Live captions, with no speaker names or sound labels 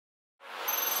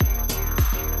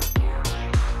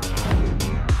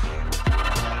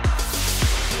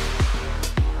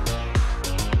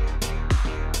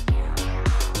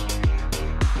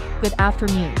Good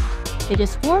afternoon. It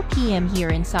is 4 p.m. here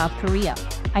in South Korea.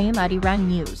 I am at Iran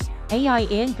News. AI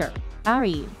anchor,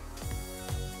 Ari.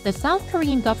 The South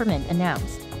Korean government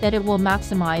announced that it will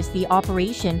maximize the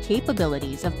operation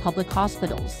capabilities of public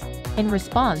hospitals in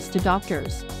response to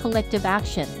doctors' collective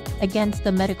action against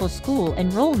the medical school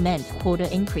enrollment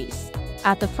quota increase.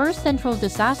 At the first Central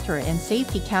Disaster and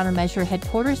Safety Countermeasure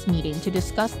Headquarters meeting to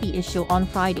discuss the issue on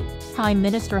Friday, Prime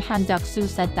Minister Han Duck-soo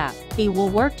said that they will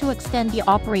work to extend the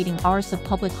operating hours of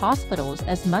public hospitals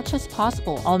as much as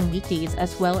possible on weekdays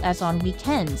as well as on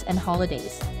weekends and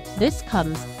holidays. This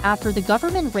comes after the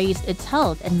government raised its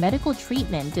health and medical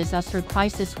treatment disaster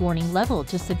crisis warning level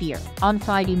to severe on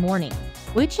Friday morning,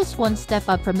 which is one step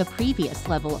up from the previous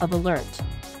level of alert.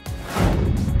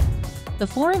 The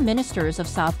foreign ministers of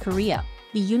South Korea,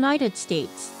 the United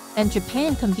States, and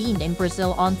Japan convened in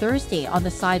Brazil on Thursday on the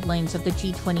sidelines of the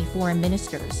G20 foreign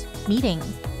ministers meeting.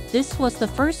 This was the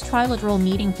first trilateral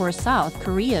meeting for South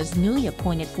Korea's newly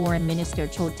appointed foreign minister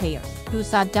Cho Tae-yeol, who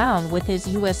sat down with his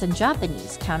US and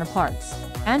Japanese counterparts,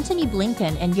 Antony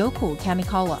Blinken and Yoko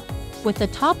Kamikawa, with the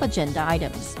top agenda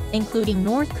items, including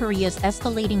North Korea's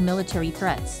escalating military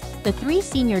threats. The three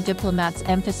senior diplomats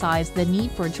emphasized the need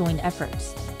for joint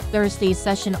efforts. Thursday's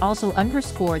session also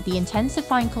underscored the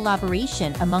intensifying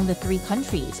collaboration among the three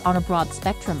countries on a broad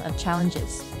spectrum of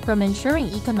challenges, from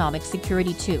ensuring economic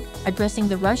security to addressing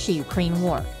the Russia-Ukraine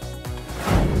war.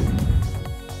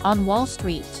 On Wall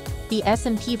Street, the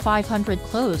S&P 500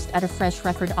 closed at a fresh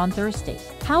record on Thursday,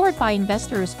 powered by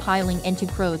investors piling into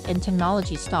growth in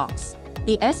technology stocks.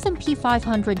 The S&P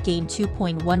 500 gained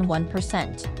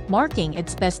 2.11%, marking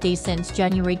its best day since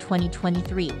January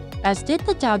 2023, as did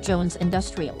the Dow Jones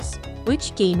Industrials,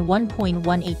 which gained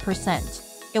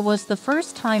 1.18%. It was the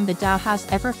first time the Dow has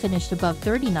ever finished above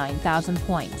 39,000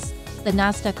 points. The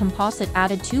Nasdaq Composite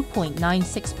added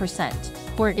 2.96%,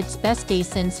 for its best day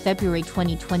since February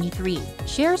 2023.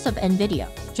 Shares of Nvidia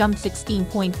jumped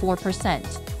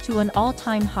 16.4% to an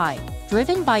all-time high,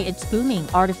 driven by its booming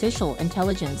artificial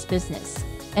intelligence business.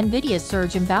 Nvidia's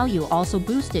surge in value also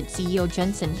boosted CEO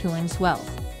Jensen Huang's wealth,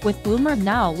 with Bloomberg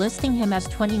now listing him as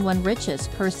 21st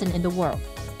richest person in the world.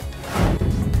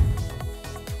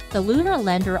 The lunar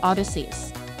lander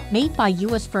Odysseus, made by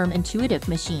US firm Intuitive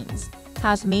Machines,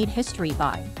 has made history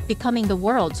by becoming the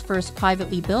world's first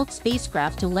privately built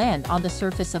spacecraft to land on the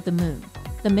surface of the moon.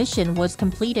 The mission was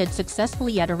completed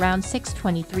successfully at around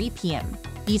 6:23 p.m.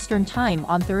 Eastern Time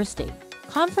on Thursday.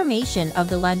 Confirmation of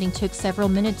the landing took several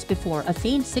minutes before a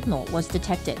faint signal was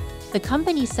detected. The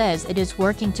company says it is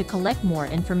working to collect more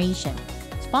information.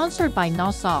 Sponsored by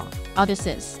NASA,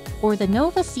 Odysseus, or the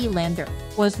Nova Sea lander,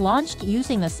 was launched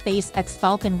using a SpaceX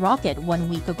Falcon rocket 1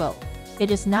 week ago. It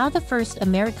is now the first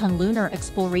American lunar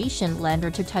exploration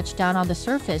lander to touch down on the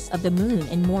surface of the moon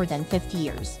in more than 50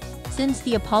 years, since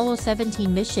the Apollo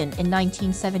 17 mission in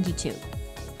 1972.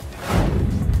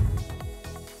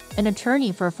 An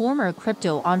attorney for former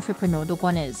crypto entrepreneur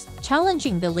Kwon is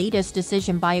challenging the latest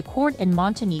decision by a court in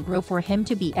Montenegro for him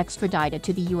to be extradited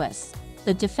to the US.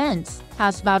 The defense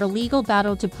has vowed a legal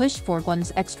battle to push for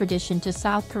Kwon's extradition to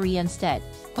South Korea instead.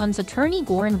 Kwon's attorney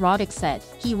Goran Rodic said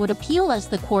he would appeal as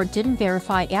the court didn't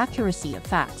verify accuracy of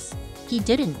facts. He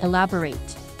didn't elaborate,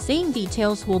 saying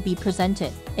details will be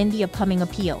presented in the upcoming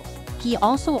appeal. He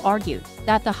also argued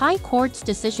that the High Court's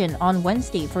decision on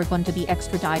Wednesday for Kwon to be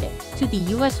extradited to the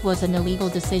US was an illegal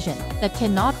decision that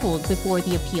cannot hold before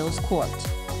the appeals court.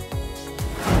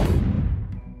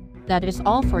 That is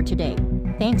all for today.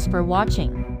 Thanks for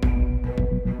watching.